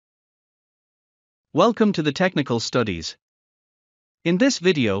Welcome to the technical studies. In this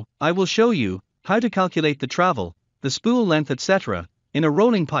video, I will show you how to calculate the travel, the spool length etc. in a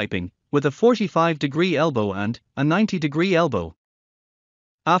rolling piping with a 45-degree elbow and a 90-degree elbow.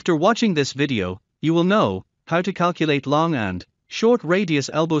 After watching this video, you will know how to calculate long and short radius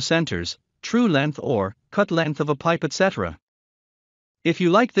elbow centers, true length or cut length of a pipe etc. If you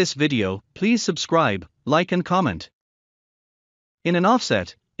like this video, please subscribe, like and comment. In an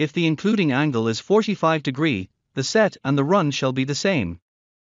offset, if the including angle is 45 degree, the set and the run shall be the same.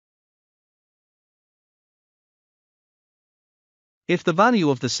 If the value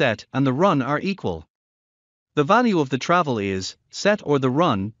of the set and the run are equal, the value of the travel is set or the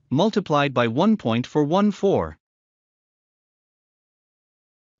run multiplied by 1.414.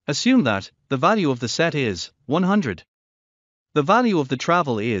 Assume that the value of the set is 100. The value of the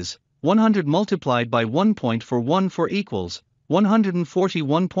travel is 100 multiplied by 1.414 equals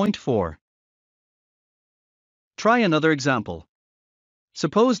 141.4. Try another example.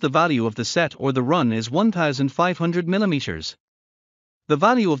 Suppose the value of the set or the run is 1500 mm. The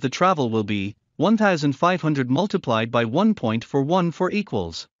value of the travel will be 1500 multiplied by 1.414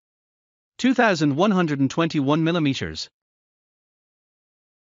 equals 2121 mm.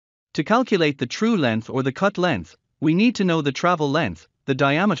 To calculate the true length or the cut length, we need to know the travel length, the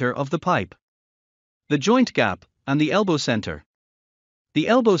diameter of the pipe, the joint gap, and the elbow center. The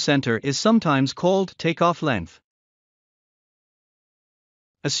elbow center is sometimes called takeoff length.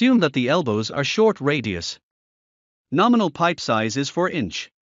 Assume that the elbows are short radius. Nominal pipe size is 4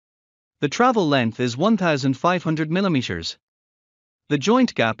 inch. The travel length is 1500 mm. The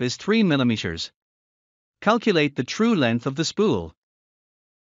joint gap is 3 mm. Calculate the true length of the spool.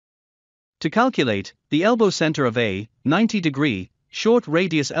 To calculate the elbow center of a 90-degree short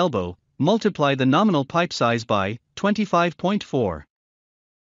radius elbow, multiply the nominal pipe size by 25.4.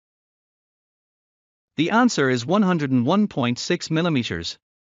 The answer is 101.6 mm.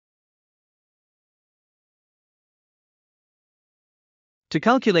 To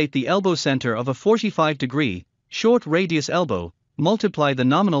calculate the elbow center of a 45-degree short radius elbow, multiply the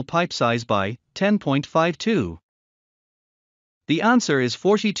nominal pipe size by 10.52. The answer is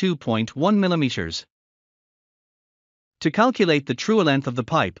 42.1 mm. To calculate the true length of the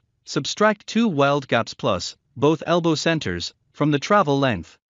pipe, subtract 2 weld gaps plus both elbow centers from the travel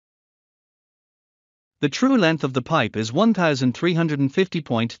length. The true length of the pipe is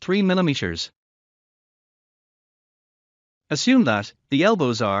 1350.3 mm. Assume that the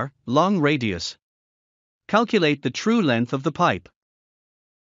elbows are long radius. Calculate the true length of the pipe.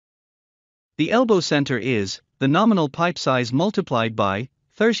 The elbow center is the nominal pipe size multiplied by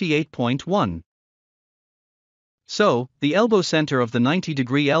 38.1. So, the elbow center of the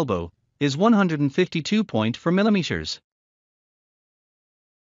 90-degree elbow is 152.4 mm.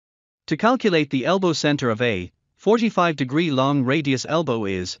 To calculate the elbow center of a 45-degree long radius elbow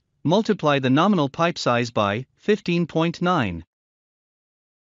is, multiply the nominal pipe size by 15.9.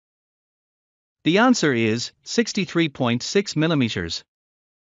 The answer is 63.6 mm.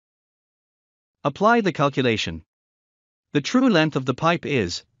 Apply the calculation. The true length of the pipe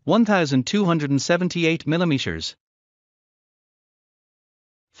is 1278 mm.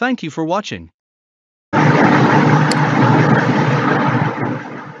 Thank you for watching.